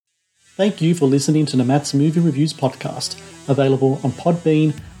Thank you for listening to the Matt's Movie Reviews podcast, available on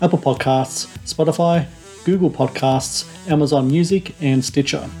Podbean, Apple Podcasts, Spotify, Google Podcasts, Amazon Music, and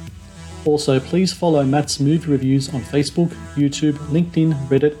Stitcher. Also, please follow Matt's Movie Reviews on Facebook, YouTube, LinkedIn,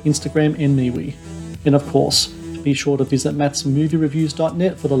 Reddit, Instagram, and MeWe. And of course, be sure to visit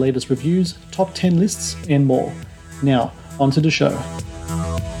mattsmoviereviews.net for the latest reviews, top 10 lists, and more. Now, on to the show.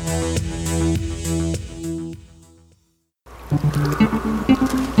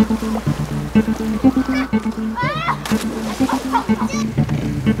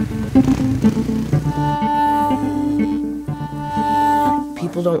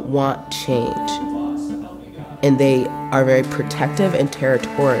 People don't want change, and they are very protective and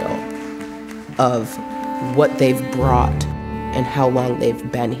territorial of what they've brought and how long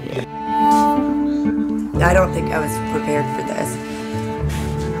they've been here. I don't think I was prepared for this.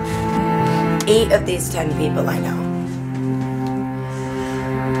 8 of these 10 people I know.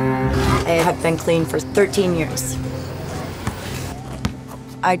 I have been clean for 13 years.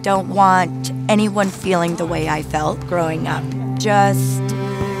 I don't want anyone feeling the way I felt growing up. Just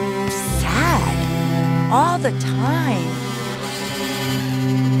sad all the time.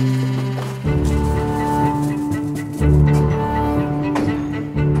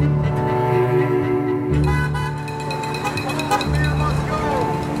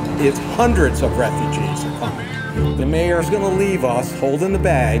 It's hundreds of refugees are coming. The mayor's going to leave us holding the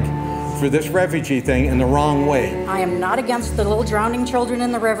bag for this refugee thing in the wrong way. I am not against the little drowning children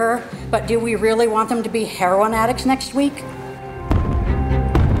in the river, but do we really want them to be heroin addicts next week?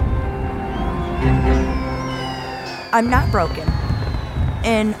 I'm not broken.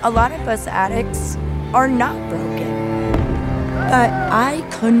 And a lot of us addicts are not broken. But I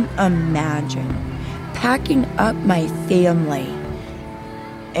couldn't imagine packing up my family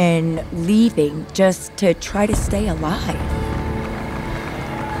and leaving just to try to stay alive.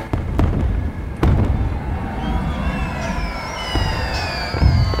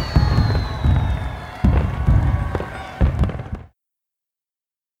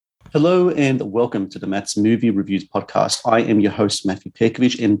 Hello and welcome to the Matt's Movie Reviews podcast. I am your host, Matthew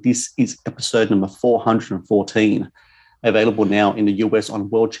Perkovich, and this is episode number 414. Available now in the US on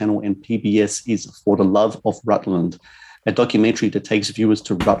World Channel and PBS is For the Love of Rutland, a documentary that takes viewers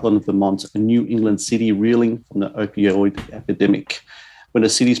to Rutland, Vermont, a New England city reeling from the opioid epidemic. When the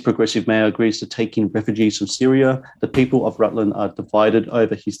city's progressive mayor agrees to take in refugees from Syria, the people of Rutland are divided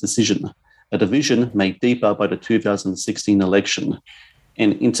over his decision, a division made deeper by the 2016 election.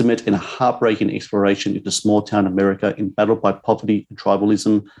 An intimate and heartbreaking exploration into small-town America embattled by poverty and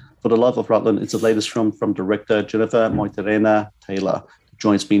tribalism. For the Love of Rutland is the latest film from director Jennifer Moiterena Taylor, who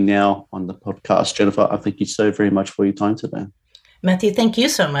joins me now on the podcast. Jennifer, I thank you so very much for your time today. Matthew, thank you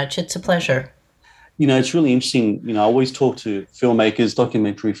so much. It's a pleasure. You know, it's really interesting. You know, I always talk to filmmakers,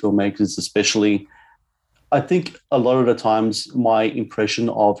 documentary filmmakers especially. I think a lot of the times my impression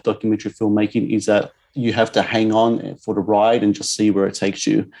of documentary filmmaking is that you have to hang on for the ride and just see where it takes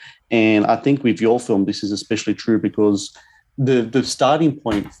you. And I think with your film, this is especially true because the starting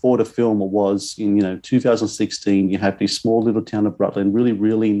point for the film was in 2016. You have this small little town of Rutland really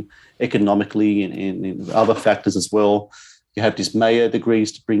reeling economically and other factors as well. You have this mayor that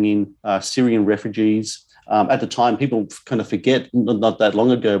agrees to bring in Syrian refugees. At the time, people kind of forget, not that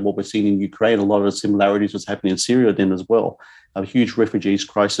long ago, what we're seeing in Ukraine. A lot of the similarities was happening in Syria then as well. A huge refugees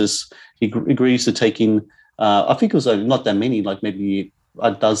crisis. He agrees to take in, I think it was not that many, like maybe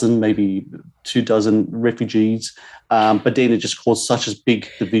a dozen, maybe 24 refugees. But then it just caused such a big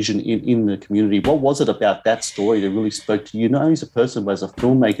division in the community. What was it about that story that really spoke to you, not only as a person, but as a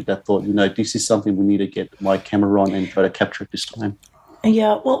filmmaker that thought, this is something we need to get my camera on and try to capture it this time?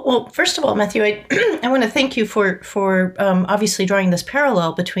 Yeah, well, first of all, Matthew, I want to thank you for obviously drawing this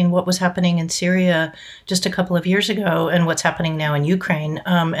parallel between what was happening in Syria just a couple of years ago and what's happening now in Ukraine,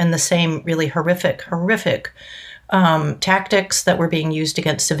 and the same really horrific tactics that were being used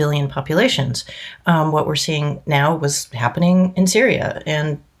against civilian populations. What we're seeing now was happening in Syria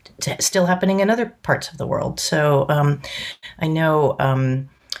and still happening in other parts of the world. So I know.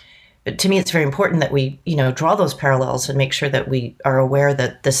 To me, it's very important that we, draw those parallels and make sure that we are aware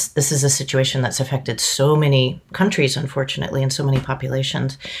that this is a situation that's affected so many countries, unfortunately, and so many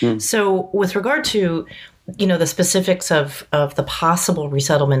populations. So with regard to, the specifics of the possible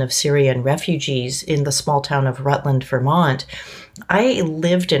resettlement of Syrian refugees in the small town of Rutland, Vermont, I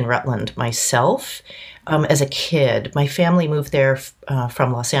lived in Rutland myself. As a kid. My family moved there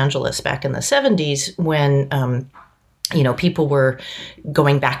from Los Angeles back in the 70s when people were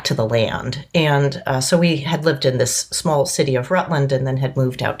going back to the land. And so we had lived in this small city of Rutland and then had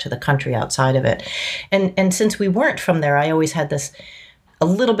moved out to the country outside of it. And since we weren't from there, I always had this a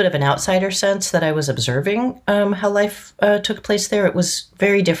little bit of an outsider sense that I was observing how life took place there. It was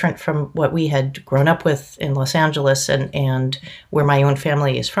very different from what we had grown up with in Los Angeles and where my own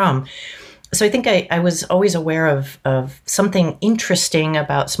family is from. So I think I was always aware of something interesting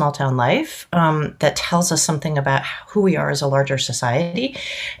about small town life that tells us something about who we are as a larger society.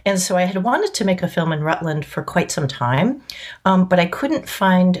 And so I had wanted to make a film in Rutland for quite some time, but I couldn't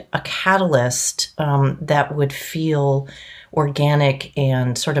find a catalyst that would feel organic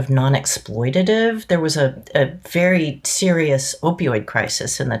and sort of non-exploitative. There was a very serious opioid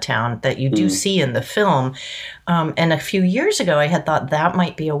crisis in the town that you do see in the film. And a few years ago, I had thought that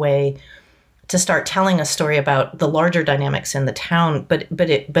might be a way to start telling a story about the larger dynamics in the town,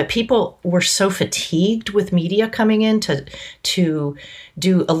 but people were so fatigued with media coming in to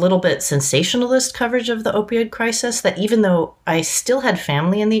do a little bit sensationalist coverage of the opioid crisis that even though I still had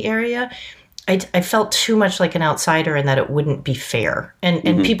family in the area, I felt too much like an outsider and that it wouldn't be fair,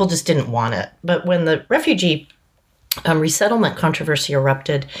 and people just didn't want it. But when the refugee resettlement controversy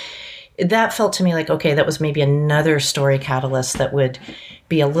erupted, that felt to me like, okay, that was maybe another story catalyst that would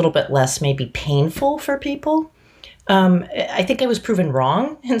be a little bit less maybe painful for people. I think I was proven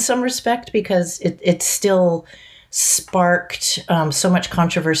wrong in some respect because it still sparked so much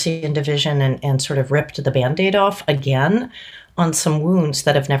controversy and division and sort of ripped the Band-Aid off again on some wounds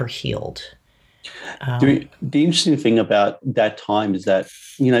that have never healed. The interesting thing about that time is that,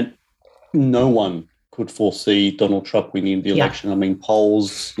 no one could foresee Donald Trump winning the election. I mean,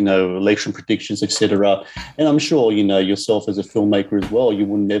 polls, election predictions, etc. And I'm sure, yourself as a filmmaker as well, you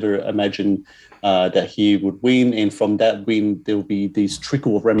would never imagine that he would win. And from that win, there will be these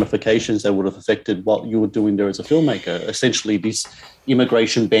trickle of ramifications that would have affected what you were doing there as a filmmaker. Essentially, this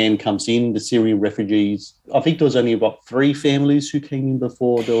immigration ban comes in, the Syrian refugees. I think there was only about 3 families who came in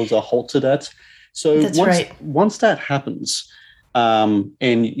before there was a halt to that. So once that happens,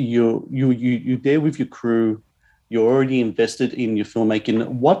 and you're there with your crew, you're already invested in your filmmaking,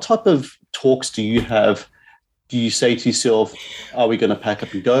 what type of talks do you have? Do you say to yourself, are we going to pack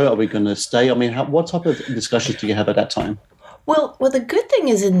up and go? Are we going to stay? I mean, what type of discussions do you have at that time? Well, the good thing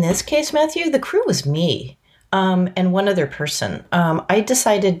is in this case, Matthew, the crew was me and one other person. I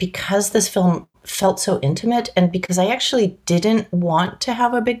decided because this film felt so intimate and because I actually didn't want to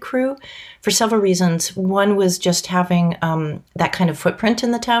have a big crew for several reasons. One was just having that kind of footprint in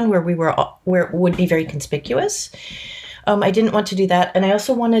the town where it would be very conspicuous. I didn't want to do that. And I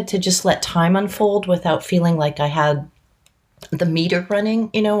also wanted to just let time unfold without feeling like I had the meter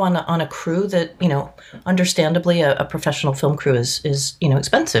running, on a crew that, understandably a professional film crew is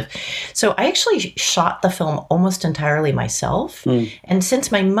expensive. So I actually shot the film almost entirely myself. And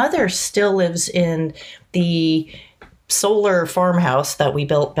since my mother still lives in the solar farmhouse that we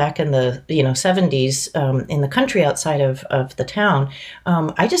built back in the 70s in the country outside of the town,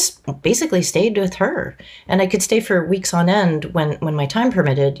 I just basically stayed with her, and I could stay for weeks on end when my time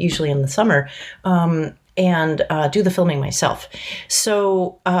permitted, usually in the summer, and do the filming myself.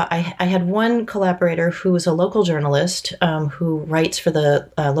 So I had one collaborator who was a local journalist who writes for the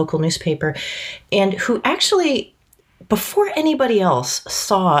local newspaper, and who actually, before anybody else,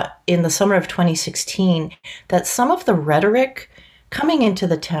 saw in the summer of 2016 that some of the rhetoric coming into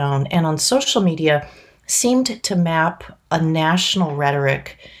the town and on social media seemed to map a national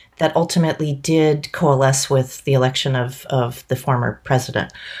rhetoric that ultimately did coalesce with the election of the former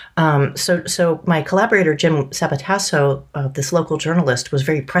president. So my collaborator, Jim Sabatasso, this local journalist, was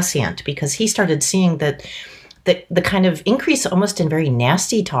very prescient because he started seeing that the kind of increase almost in very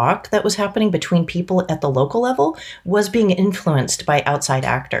nasty talk that was happening between people at the local level was being influenced by outside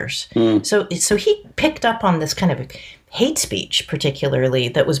actors. So he picked up on this kind of hate speech, particularly,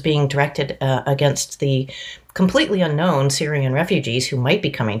 that was being directed against the completely unknown Syrian refugees who might be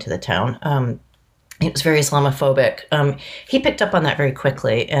coming to the town. It was very Islamophobic. He picked up on that very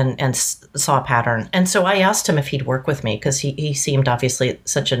quickly and saw a pattern. And so I asked him if he'd work with me because he seemed obviously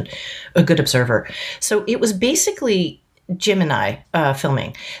such a good observer. So it was basically Jim and I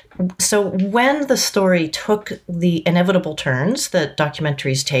filming. So when the story took the inevitable turns that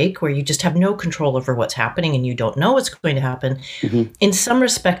documentaries take, where you just have no control over what's happening and you don't know what's going to happen, in some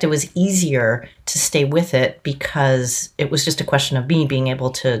respect, it was easier to stay with it because it was just a question of me being able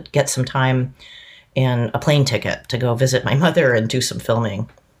to get some time and a plane ticket to go visit my mother and do some filming.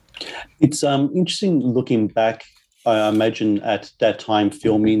 It's interesting looking back, I imagine, at that time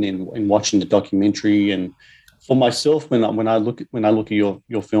filming and watching the documentary. And for myself, when I look at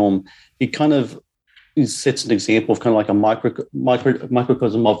your film, it kind of sets an example of kind of like a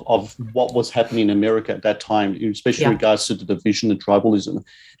microcosm of what was happening in America at that time, especially in regards to the division and tribalism.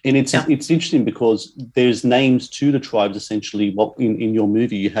 And it's interesting because there's names to the tribes, essentially. What in your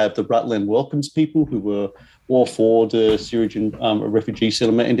movie, you have the Rutland Welcomes people who were all for the Syrian refugee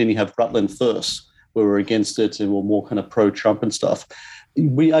settlement, and then you have Rutland First, who were against it and were more kind of pro-Trump and stuff.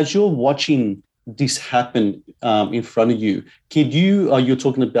 As you're watching this happen in front of you, you're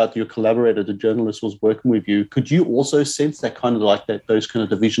talking about your collaborator, the journalist was working with you, could you also sense that kind of like that, those kind of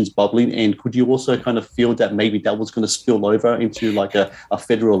divisions bubbling, and could you also kind of feel that maybe that was going to spill over into like a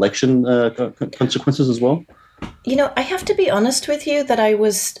federal election consequences as well? I have to be honest with you that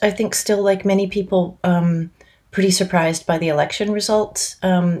I think still, like many people, pretty surprised by the election results,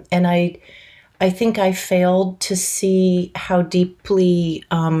 and I think I failed to see how deeply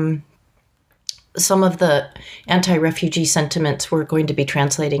some of the anti-refugee sentiments were going to be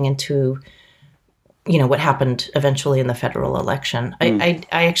translating into, what happened eventually in the federal election. I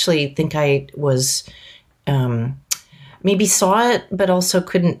actually think I was maybe saw it, but also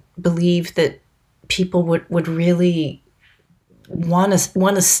couldn't believe that people would really want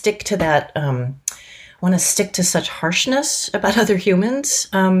to stick to that. Want to stick to such harshness about other humans.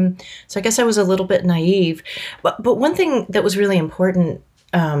 So I guess I was a little bit naive. But one thing that was really important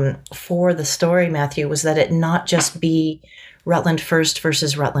for the story, Matthew, was that it not just be Rutland First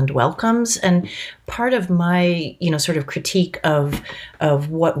versus Rutland Welcomes. And part of my, sort of critique of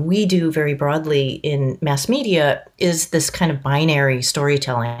what we do very broadly in mass media is this kind of binary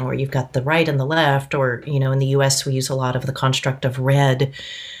storytelling where you've got the right and the left, or, in the US, we use a lot of the construct of red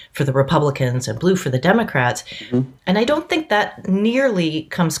for the Republicans and blue for the Democrats. Mm-hmm. And I don't think that nearly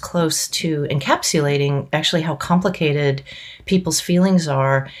comes close to encapsulating actually how complicated people's feelings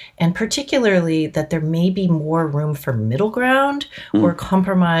are, and particularly that there may be more room for middle ground or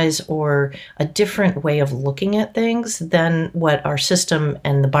compromise or a different way of looking at things than what our system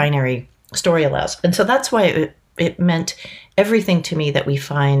and the binary story allows. And so that's why it meant everything to me that we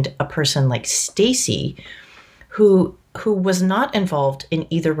find a person like Stacey who was not involved in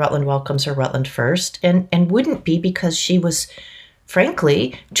either Rutland Welcomes or Rutland First, and wouldn't be because she was,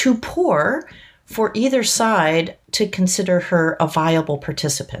 frankly, too poor for either side to consider her a viable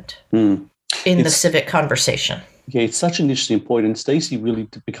participant in the civic conversation. Yeah, it's such an interesting point, and Stacey really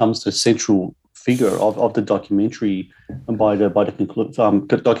becomes the central figure of the documentary by the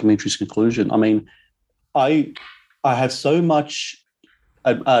documentary's conclusion. I mean, I have so much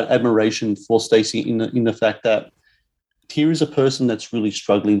admiration for Stacey in the fact that here is a person that's really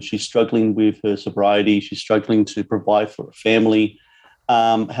struggling. She's struggling with her sobriety. She's struggling to provide for her family.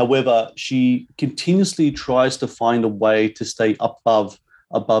 However, she continuously tries to find a way to stay above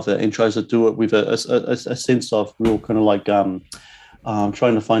it, and tries to do it with a sense of real kind of like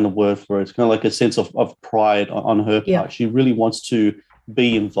trying to find a word for it. It's kind of like a sense of pride on her part. Yeah. She really wants to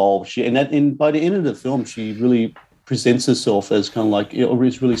be involved. And by the end of the film, she really presents herself as kind of like, or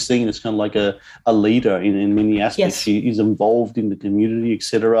is really seen as kind of like a leader in many aspects. Yes. She is involved in the community,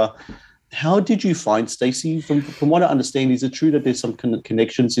 etc. How did you find Stacey? From what I understand, is it true that there's some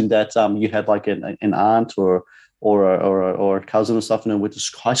connections in that you had like an aunt or a cousin or something and went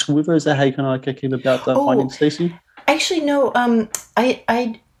to high school with her? Is that how you kind of like came about finding Stacey? Actually, no.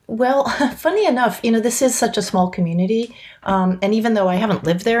 Well, funny enough, this is such a small community. And even though I haven't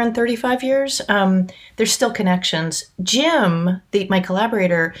lived there in 35 years, there's still connections. Jim, my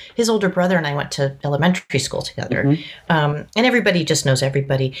collaborator, his older brother and I went to elementary school together. Mm-hmm. And everybody just knows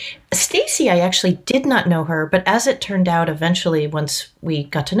everybody. Stacey, I actually did not know her, but as it turned out, eventually, once we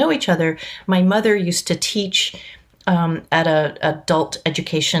got to know each other, my mother used to teach at a adult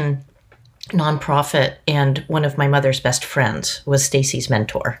education nonprofit, and one of my mother's best friends was Stacey's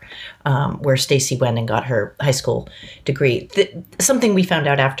mentor, where Stacey went and got her high school degree. Something we found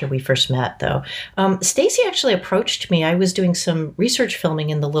out after we first met, though. Stacey actually approached me. I was doing some research filming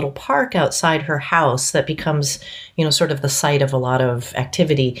in the little park outside her house that becomes, sort of the site of a lot of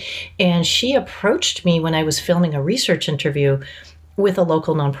activity. And she approached me when I was filming a research interview with a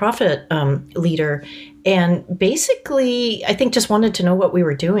local nonprofit leader, and basically, I think just wanted to know what we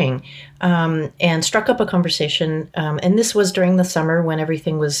were doing, and struck up a conversation. And this was during the summer when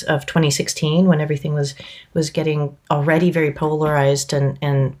everything was of 2016, when everything was getting already very polarized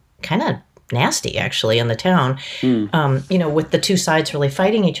and kind of nasty, actually, in the town, with the two sides really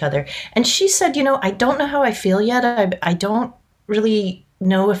fighting each other. And she said, I don't know how I feel yet. I don't really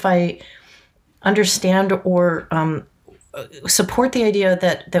know if I understand or support the idea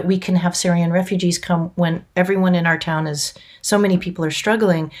that we can have Syrian refugees come when everyone in our town so many people are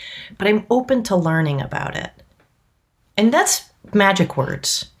struggling, but I'm open to learning about it. And that's magic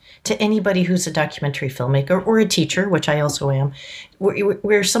words, to anybody who's a documentary filmmaker or a teacher, which I also am,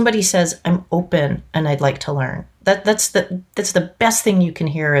 where somebody says, I'm open and I'd like to learn. That's the best thing you can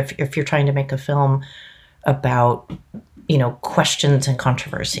hear if you're trying to make a film about, questions and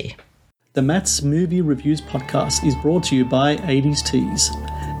controversy. The Matt's Movie Reviews podcast is brought to you by 80s Tees.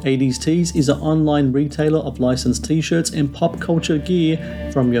 80s Tees is an online retailer of licensed t-shirts and pop culture gear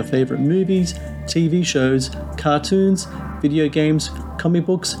from your favorite movies, TV shows, cartoons, video games, comic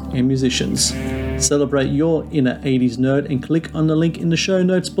books, and musicians. Celebrate your inner 80s nerd and click on the link in the show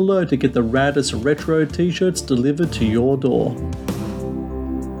notes below to get the raddest retro t-shirts delivered to your door.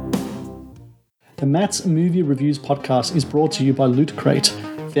 The Matt's Movie Reviews podcast is brought to you by Loot Crate.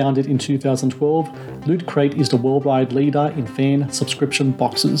 Founded in 2012, Loot Crate is the worldwide leader in fan subscription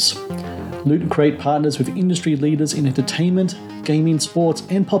boxes. Loot Crate partners with industry leaders in entertainment, gaming, sports,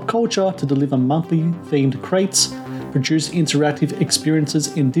 and pop culture to deliver monthly themed crates, produce interactive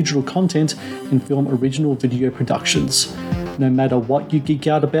experiences in digital content, and film original video productions. No matter what you geek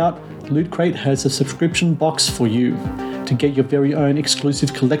out about, Loot Crate has a subscription box for you. To get your very own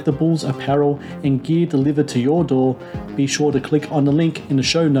exclusive collectibles, apparel, and gear delivered to your door, be sure to click on the link in the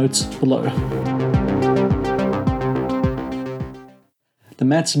show notes below. The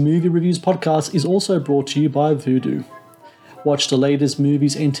Matt's Movie Reviews podcast is also brought to you by Vudu. Watch the latest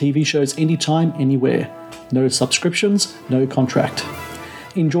movies and TV shows anytime, anywhere. No subscriptions, no contract.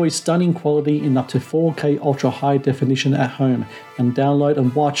 Enjoy stunning quality in up to 4K ultra high definition at home, and download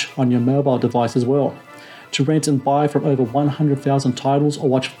and watch on your mobile device as well. To rent and buy from over 100,000 titles or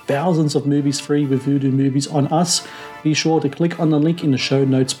watch thousands of movies free with Vudu Movies on us, be sure to click on the link in the show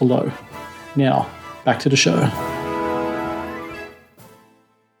notes below. Now, back to the show.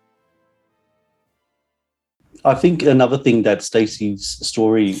 I think another thing that Stacey's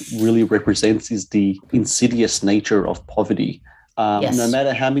story really represents is the insidious nature of poverty. Yes. No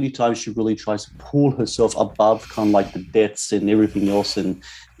matter how many times she really tries to pull herself above kind of like the debts and everything else and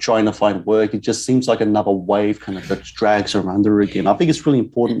trying to find work, it just seems like another wave kind of that drags her under again. I think it's really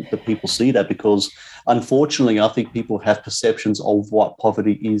important that people see that, because unfortunately, I think people have perceptions of what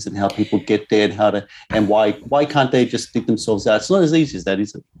poverty is and how people get there and why can't they just dig themselves out? It's not as easy as that,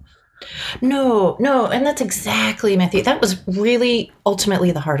 is it? No, and that's exactly, Matthew. That was really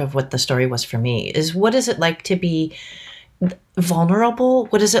ultimately the heart of what the story was for me, is what is it like to be vulnerable?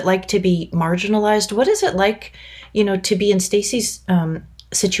 What is it like to be marginalized? What is it like, to be in Stacey's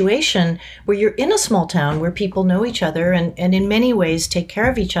situation where you're in a small town where people know each other and in many ways take care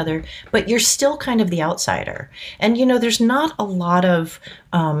of each other, but you're still kind of the outsider. And, there's not a lot of,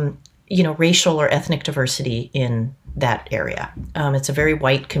 racial or ethnic diversity in that area. It's a very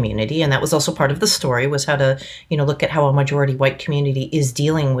white community. And that was also part of the story, was how to, look at how a majority white community is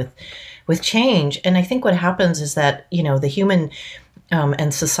dealing with change. And I think what happens is that, the human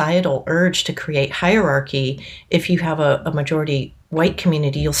and societal urge to create hierarchy, if you have a majority white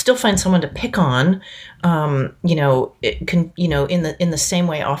community, you'll still find someone to pick on, it can, in the same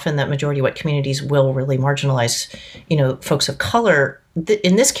way often that majority white communities will really marginalize, folks of color.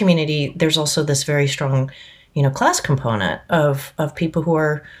 In this community, there's also this very strong, class component of people who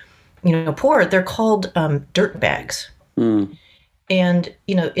are, poor. They're called dirt bags. Mm. And,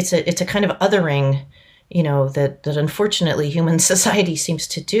 it's a kind of othering, that unfortunately human society seems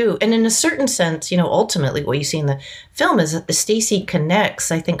to do. And in a certain sense, ultimately what you see in the film is that Stacey connects,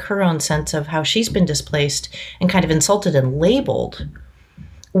 I think, her own sense of how she's been displaced and kind of insulted and labeled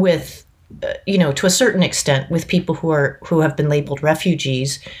with, to a certain extent, with people who have been labeled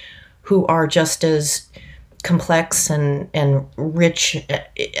refugees, who are just as complex and rich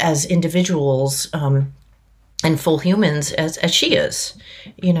as individuals, and full humans as she is,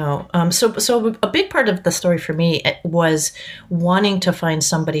 So a big part of the story for me was wanting to find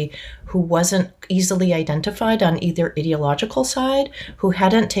somebody who wasn't easily identified on either ideological side, who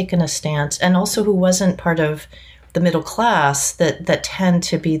hadn't taken a stance, and also who wasn't part of the middle class that tend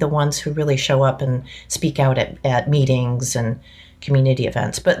to be the ones who really show up and speak out at meetings and community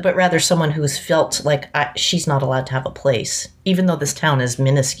events, but rather someone who's felt like she's not allowed to have a place, even though this town is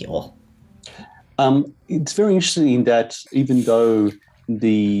minuscule. It's very interesting that even though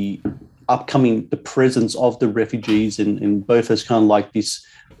the presence of the refugees and both as kind of like this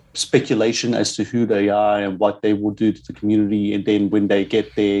speculation as to who they are and what they will do to the community, and then when they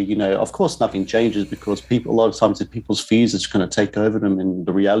get there, of course nothing changes, because a lot of times it's people's fears that's going to take over them, and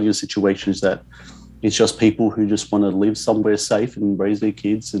the reality of the situation is that it's just people who just want to live somewhere safe and raise their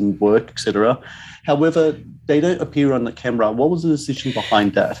kids and work, etc. However, they don't appear on the camera. What was the decision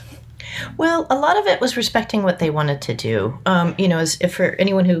behind that? Well, a lot of it was respecting what they wanted to do. As if for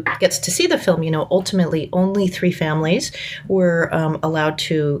anyone who gets to see the film, ultimately only 3 families were allowed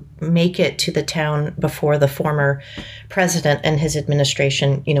to make it to the town before the former president and his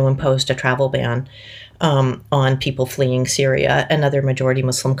administration, imposed a travel ban on people fleeing Syria and other majority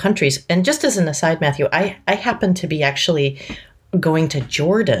Muslim countries. And just as an aside, Matthew, I happened to be actually going to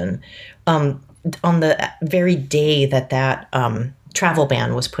Jordan on the very day that travel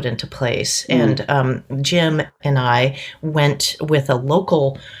ban was put into place. And Jim and I went with a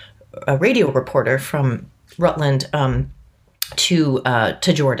local radio reporter from Rutland to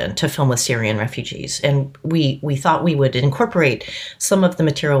Jordan to film with Syrian refugees. And we thought we would incorporate some of the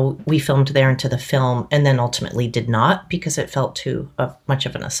material we filmed there into the film, and then ultimately did not, because it felt too much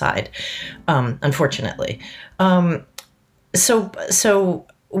of an aside, unfortunately. So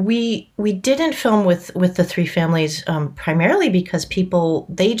we didn't film with the 3 families primarily because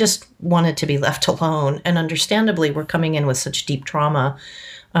they just wanted to be left alone, and understandably were coming in with such deep trauma.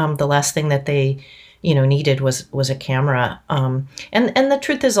 The last thing that they needed was a camera. And the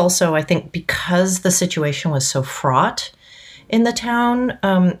truth is also, I think, because the situation was so fraught in the town,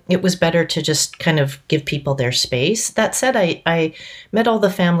 it was better to just kind of give people their space. That said, I met all the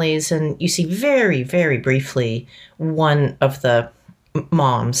families, and you see very, very briefly one of the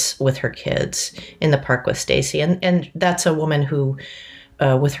moms with her kids in the park with Stacy. And that's a woman who,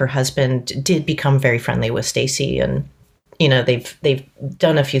 with her husband, did become very friendly with Stacy, and they've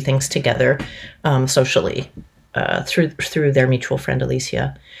done a few things together socially through their mutual friend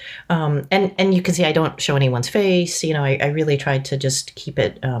Alicia, and you can see I don't show anyone's face. I really tried to just keep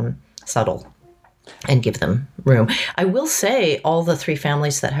it subtle and give them room. I will say all the 3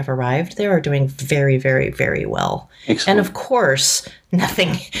 families that have arrived there are doing very, very, very well. Excellent. And of course,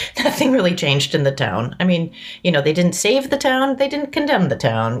 nothing really changed in the town. I mean, they didn't save the town, they didn't condemn the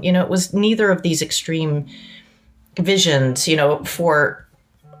town. It was neither of these extreme visions,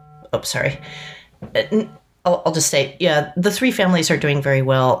 I'll just say, yeah, the 3 families are doing very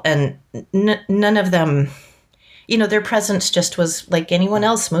well, and none of them, their presence just was like anyone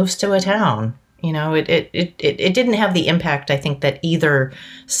else moves to a town. It didn't have the impact, I think, that either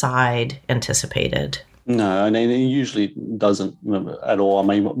side anticipated. No, and it usually doesn't at all. I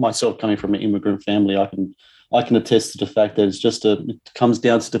mean, myself coming from an immigrant family, I can attest to the fact that it comes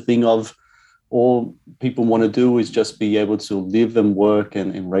down to the thing of, all people want to do is just be able to live and work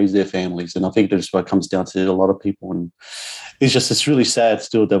and raise their families. And I think that's what it comes down to a lot of people. And it's really sad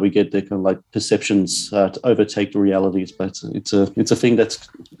still that we get the kind of like perceptions to overtake the realities, but it's a thing that's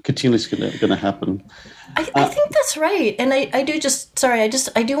continuously going to happen. I think that's right. And I do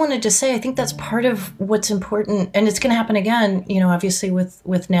want to just say, I think that's part of what's important, and it's going to happen again, obviously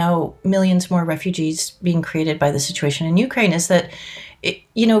with now millions more refugees being created by the situation in Ukraine, is that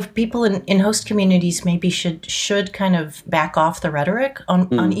people in host communities maybe should kind of back off the rhetoric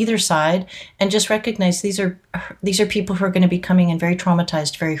on either side, and just recognize these are people who are going to be coming in very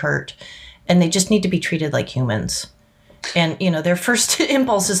traumatized, very hurt, and they just need to be treated like humans. And, their first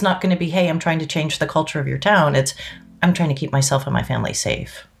impulse is not going to be, hey, I'm trying to change the culture of your town. It's, I'm trying to keep myself and my family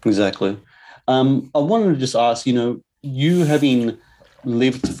safe. Exactly. I wanted to just ask, you having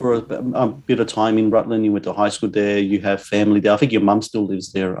lived for a bit of time in Rutland, you went to high school there, you have family there. I think your mum still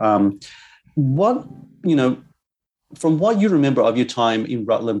lives there. From what you remember of your time in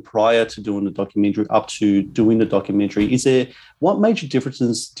Rutland prior to doing the documentary up to doing the documentary, what major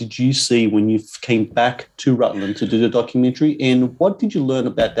differences did you see when you came back to Rutland to do the documentary? And what did you learn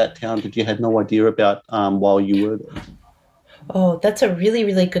about that town that you had no idea about while you were there? Oh, that's a really,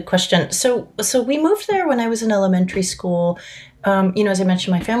 really good question. So we moved there when I was in elementary school. As I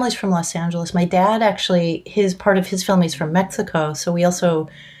mentioned, my family's from Los Angeles. My dad actually, part of his family's from Mexico. So we also,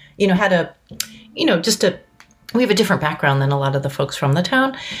 had we have a different background than a lot of the folks from the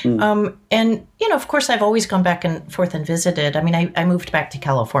town. And, of course, I've always gone back and forth and visited. I mean, I moved back to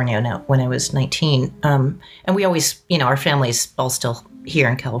California now when I was 19. And we always, our family's all still here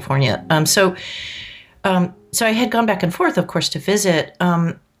in California. So I had gone back and forth, of course, to visit.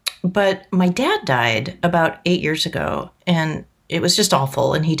 But my dad died about 8 years ago, and it was just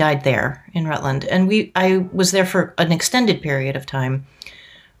awful. And he died there in Rutland. And I was there for an extended period of time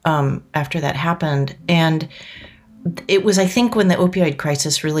after that happened. And it was, I think, when the opioid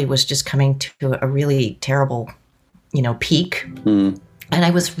crisis really was just coming to a really terrible, peak. And I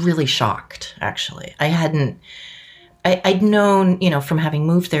was really shocked, actually. I'd known, from having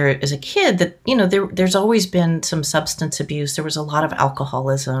moved there as a kid that, there's always been some substance abuse. There was a lot of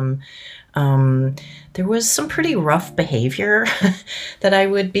alcoholism. There was some pretty rough behavior that I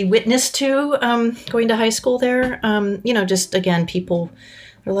would be witness to going to high school there. Just, again, people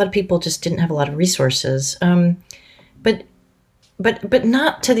a lot of people just didn't have a lot of resources. But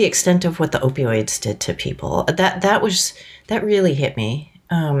not to the extent of what the opioids did to people. That really hit me.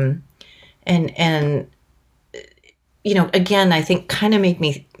 And again, I think kind of made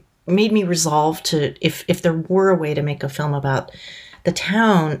me resolve to, if there were a way to make a film about the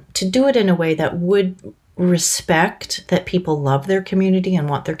town, to do it in a way that would respect that people love their community and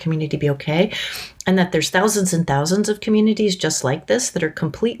want their community to be okay, and that there's thousands and thousands of communities just like this that are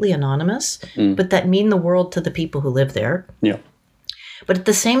completely anonymous, but that mean the world to the people who live there. Yeah. But at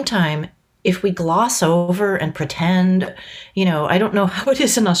the same time, if we gloss over and pretend, I don't know how it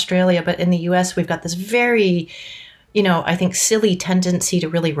is in Australia, but in the US, we've got this very, I think I tendency to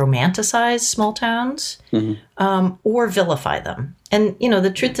really romanticize small towns, or vilify them. And,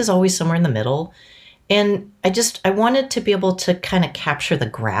 the truth is always somewhere in the middle. And I wanted to be able to kind of capture the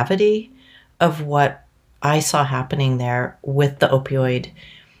gravity of what I saw happening there with the opioid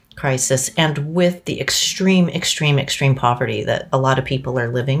crisis and with the extreme, extreme, extreme poverty that a lot of people are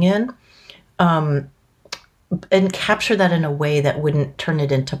living in, and capture that in a way that wouldn't turn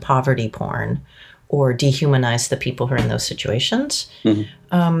it into poverty porn or dehumanize the people who are in those situations.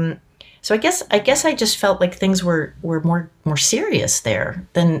 So I guess I just felt like things were more serious there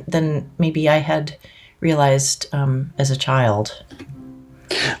than maybe I had realized as a child.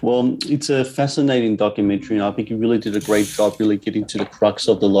 Well, it's a fascinating documentary, and I think you really did a great job really getting to the crux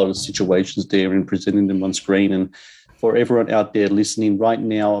of a lot of situations there and presenting them on screen. And for everyone out there listening right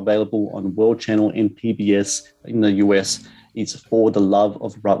now, available on World Channel and PBS in the US, it's For the Love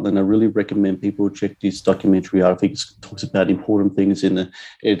of Rutland. I really recommend people check this documentary out. I think it talks about important things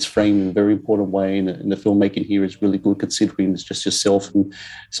it's framed in a very important way, and the filmmaking here is really good considering it's just yourself and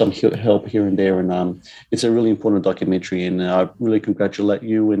some help here and there. And it's a really important documentary, and I really congratulate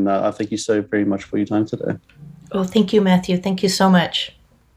you, and I thank you so very much for your time today. Oh, thank you, Matthew. Thank you so much.